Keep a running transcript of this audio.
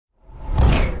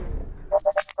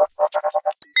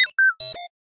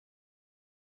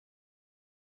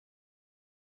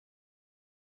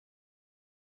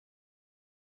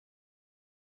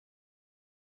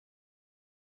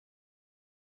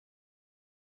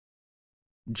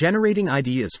Generating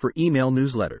ideas for email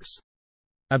newsletters.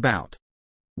 About.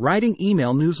 Writing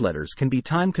email newsletters can be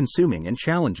time-consuming and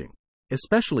challenging,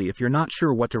 especially if you're not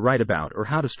sure what to write about or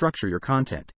how to structure your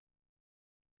content.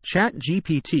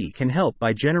 ChatGPT can help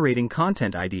by generating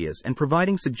content ideas and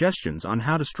providing suggestions on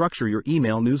how to structure your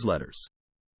email newsletters.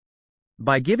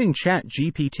 By giving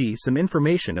ChatGPT some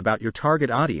information about your target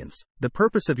audience, the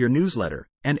purpose of your newsletter,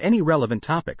 and any relevant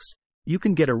topics, you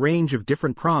can get a range of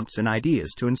different prompts and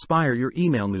ideas to inspire your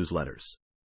email newsletters.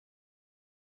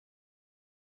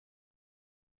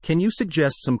 Can you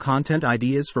suggest some content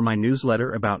ideas for my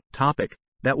newsletter about topic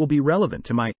that will be relevant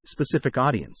to my specific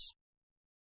audience?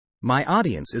 My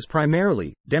audience is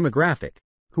primarily demographic,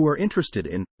 who are interested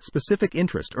in specific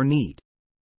interest or need.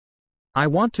 I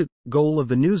want to goal of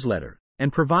the newsletter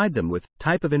and provide them with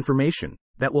type of information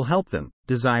that will help them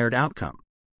desired outcome.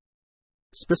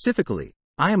 Specifically,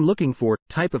 I am looking for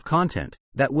type of content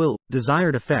that will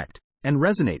desired effect and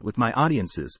resonate with my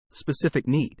audience's specific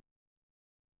need.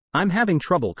 I'm having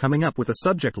trouble coming up with a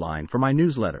subject line for my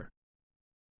newsletter.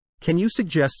 Can you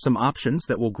suggest some options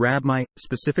that will grab my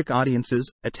specific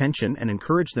audience's attention and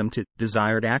encourage them to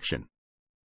desired action?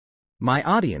 My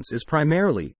audience is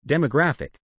primarily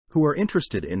demographic, who are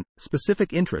interested in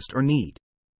specific interest or need.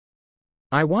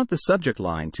 I want the subject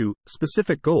line to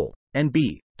specific goal and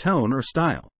be tone or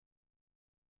style.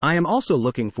 I am also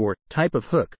looking for type of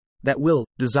hook that will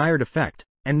desired effect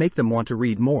and make them want to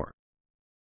read more.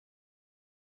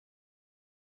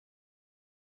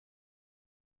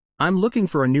 I'm looking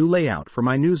for a new layout for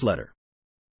my newsletter.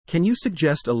 Can you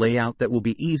suggest a layout that will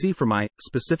be easy for my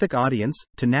specific audience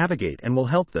to navigate and will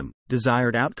help them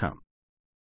desired outcome?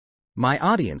 My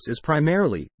audience is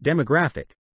primarily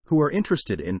demographic, who are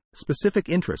interested in specific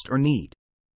interest or need.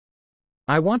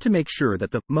 I want to make sure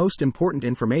that the most important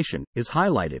information is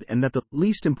highlighted and that the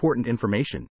least important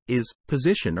information is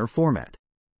position or format.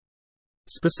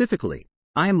 Specifically,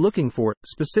 I am looking for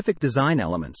specific design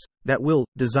elements that will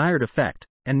desired effect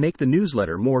and make the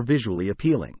newsletter more visually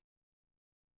appealing.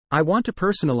 I want to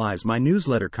personalize my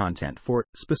newsletter content for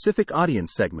specific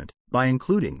audience segment by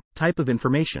including type of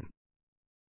information.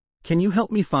 Can you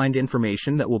help me find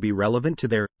information that will be relevant to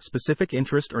their specific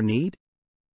interest or need?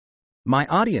 My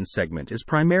audience segment is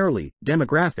primarily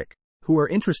demographic, who are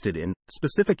interested in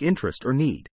specific interest or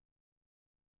need.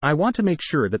 I want to make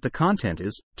sure that the content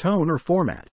is tone or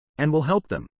format and will help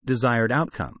them desired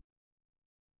outcome.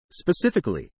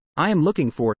 Specifically, I am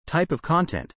looking for type of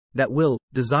content that will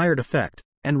desired effect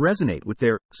and resonate with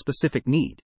their specific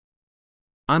need.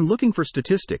 I'm looking for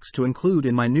statistics to include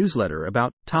in my newsletter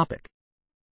about topic.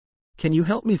 Can you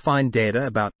help me find data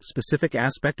about specific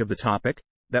aspect of the topic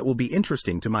that will be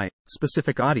interesting to my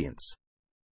specific audience?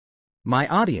 My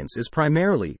audience is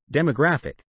primarily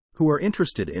demographic, who are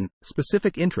interested in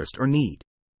specific interest or need.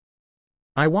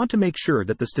 I want to make sure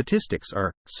that the statistics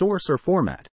are source or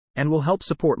format and will help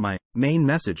support my main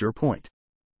message or point.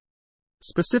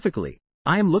 Specifically,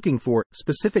 I am looking for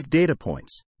specific data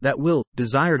points that will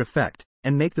desired effect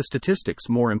and make the statistics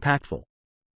more impactful.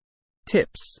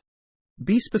 Tips.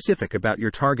 Be specific about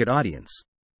your target audience.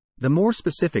 The more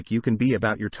specific you can be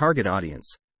about your target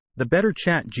audience, the better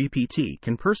ChatGPT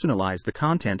can personalize the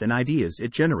content and ideas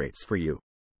it generates for you.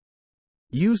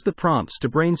 Use the prompts to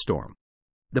brainstorm.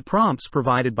 The prompts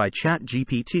provided by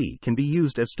ChatGPT can be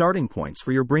used as starting points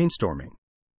for your brainstorming.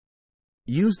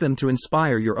 Use them to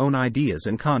inspire your own ideas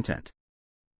and content.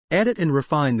 Edit and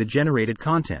refine the generated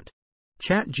content.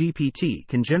 ChatGPT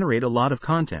can generate a lot of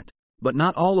content, but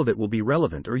not all of it will be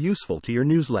relevant or useful to your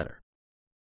newsletter.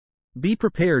 Be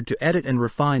prepared to edit and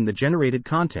refine the generated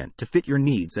content to fit your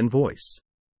needs and voice.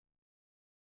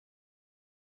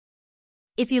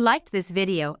 If you liked this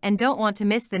video and don't want to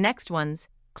miss the next ones,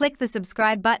 click the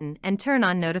subscribe button and turn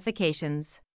on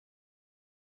notifications.